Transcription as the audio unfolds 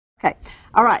Okay,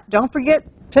 all right, don't forget,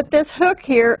 put this hook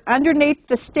here underneath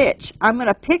the stitch. I'm going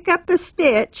to pick up the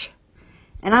stitch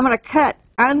and I'm going to cut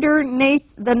underneath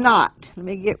the knot. Let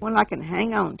me get one I can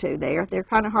hang on to there. They're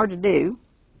kind of hard to do.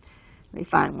 Let me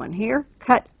find one here.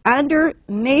 Cut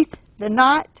underneath the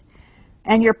knot,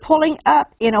 and you're pulling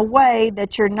up in a way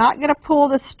that you're not going to pull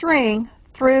the string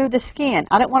through the skin.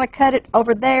 I don't want to cut it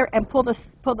over there and pull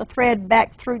the thread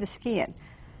back through the skin.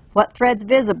 What thread's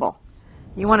visible?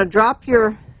 You want to drop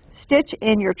your stitch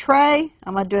in your tray.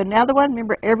 I'm going to do another one.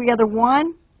 Remember, every other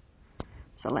one.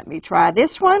 So let me try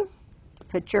this one.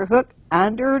 Put your hook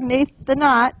underneath the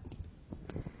knot,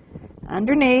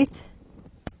 underneath,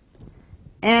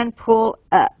 and pull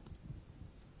up.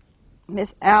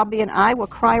 Miss Albie and I will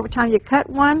cry every time you cut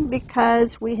one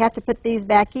because we have to put these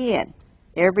back in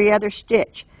every other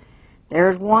stitch.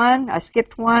 There's one. I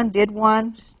skipped one, did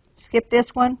one, skip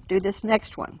this one, do this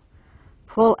next one.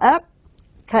 Pull up,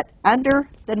 cut under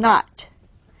the knot.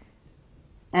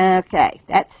 Okay,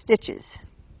 that's stitches.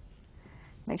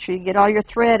 Make sure you get all your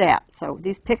thread out. So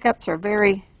these pickups are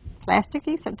very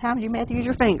plasticky. Sometimes you may have to use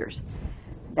your fingers.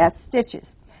 That's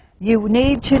stitches. You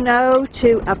need to know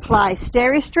to apply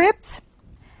Steri-Strips.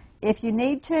 If you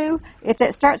need to, if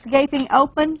it starts gaping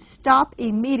open, stop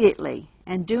immediately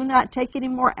and do not take any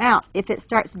more out. If it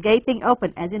starts gaping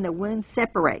open, as in the wound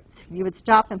separates, you would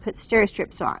stop and put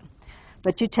Steri-Strips on.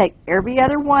 But you take every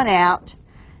other one out.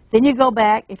 Then you go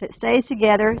back. If it stays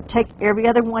together, take every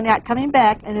other one out coming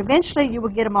back, and eventually you will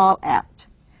get them all out.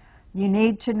 You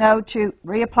need to know to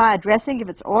reapply a dressing if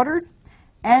it's ordered,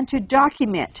 and to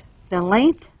document the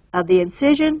length of the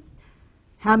incision,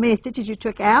 how many stitches you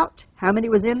took out, how many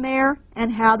was in there,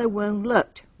 and how the wound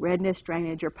looked, redness,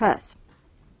 drainage, or pus.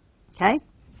 Okay?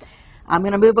 I'm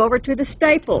going to move over to the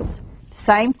staples.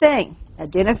 Same thing.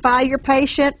 Identify your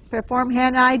patient, perform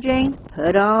hand hygiene,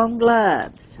 put on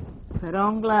gloves. Put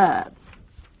on gloves.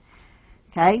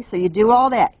 Okay, so you do all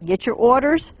that. Get your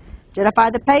orders, identify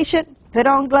the patient, put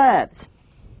on gloves.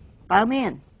 Foam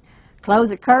in. Close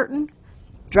the curtain,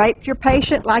 drape your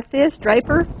patient like this,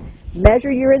 draper.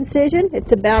 Measure your incision.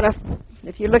 It's about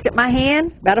if you look at my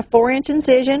hand, about a 4-inch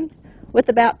incision with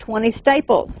about 20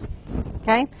 staples.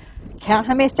 Okay, count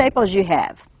how many staples you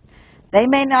have. They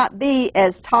may not be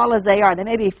as tall as they are. They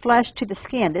may be flush to the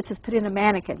skin. This is put in a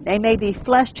mannequin. They may be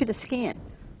flush to the skin.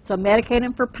 So medicate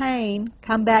them for pain.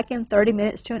 Come back in 30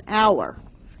 minutes to an hour.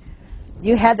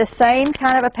 You have the same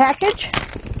kind of a package.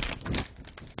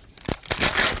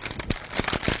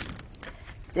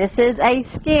 This is a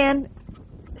skin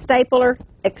stapler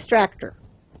extractor.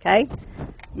 Okay?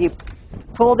 You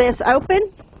pull this open.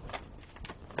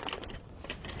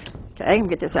 Okay, let me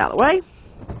get this out of the way.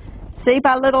 See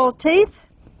my little teeth?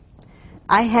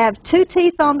 I have 2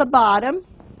 teeth on the bottom.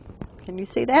 Can you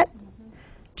see that?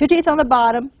 2 teeth on the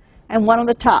bottom and 1 on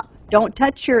the top. Don't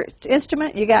touch your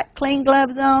instrument. You got clean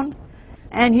gloves on.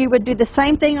 And you would do the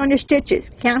same thing on your stitches.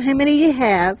 Count how many you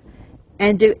have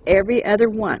and do every other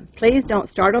one. Please don't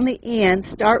start on the end.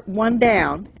 Start one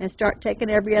down and start taking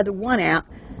every other one out.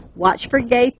 Watch for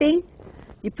gaping.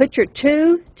 You put your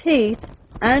 2 teeth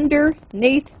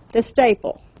underneath the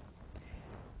staple.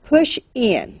 Push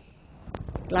in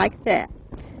like that.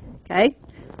 Okay?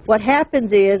 What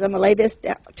happens is, I'm going to lay this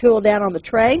tool down on the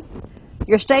tray.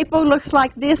 Your staple looks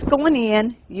like this going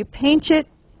in. You pinch it,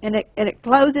 and it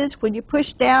closes. When you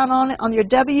push down on it, on your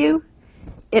W,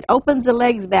 it opens the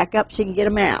legs back up so you can get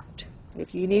them out.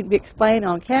 If you need to explain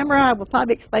on camera, I will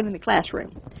probably explain in the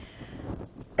classroom.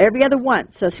 Every other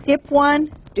one. So skip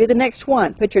one, do the next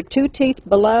one. Put your 2 teeth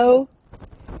below.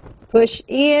 Push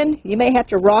in. You may have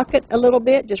to rock it a little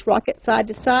bit. Just rock it side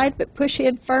to side, but push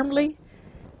in firmly.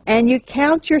 And you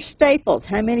count your staples,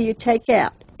 how many you take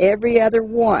out, every other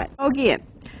one. Again,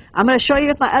 I'm going to show you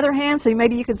with my other hand so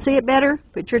maybe you can see it better.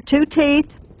 Put your 2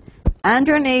 teeth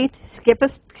underneath, skip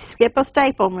a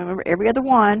staple, remember every other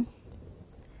one.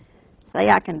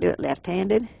 Say I can do it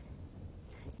left-handed.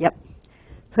 Yep.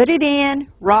 Put it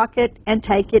in, rock it, and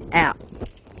take it out.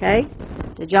 Okay?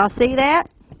 Did y'all see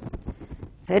that?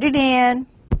 Put it in,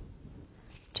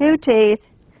 2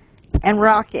 teeth, and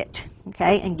rock it,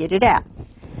 okay, and get it out.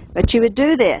 But you would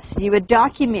do this. You would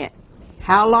document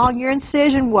how long your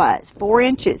incision was, 4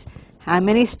 inches. How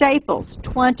many staples?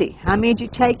 20. How many did you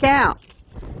take out?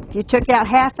 If you took out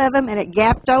half of them and it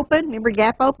gapped open, remember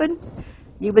gap open?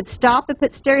 You would stop and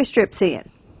put Steri-Strips in.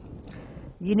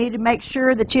 You need to make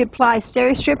sure that you apply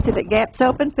Steri-Strips. If it gaps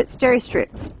open, put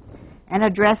Steri-Strips. And a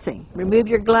dressing. Remove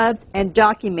your gloves and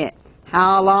document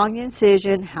how long the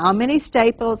incision, how many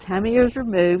staples, how many was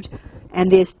removed, and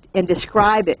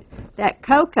describe it. That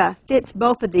coca fits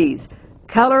both of these.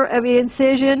 Color of the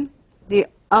incision, the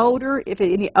odor, if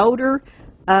any odor,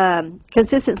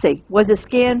 Consistency. Was the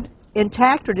skin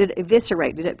intact or did it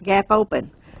eviscerate? Did it gap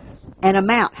open? And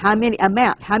amount. How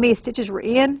many stitches were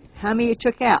in? How many you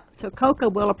took out? So COCA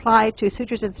will apply to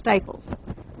sutures and staples.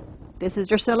 This is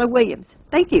Drusilla Williams.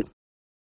 Thank you.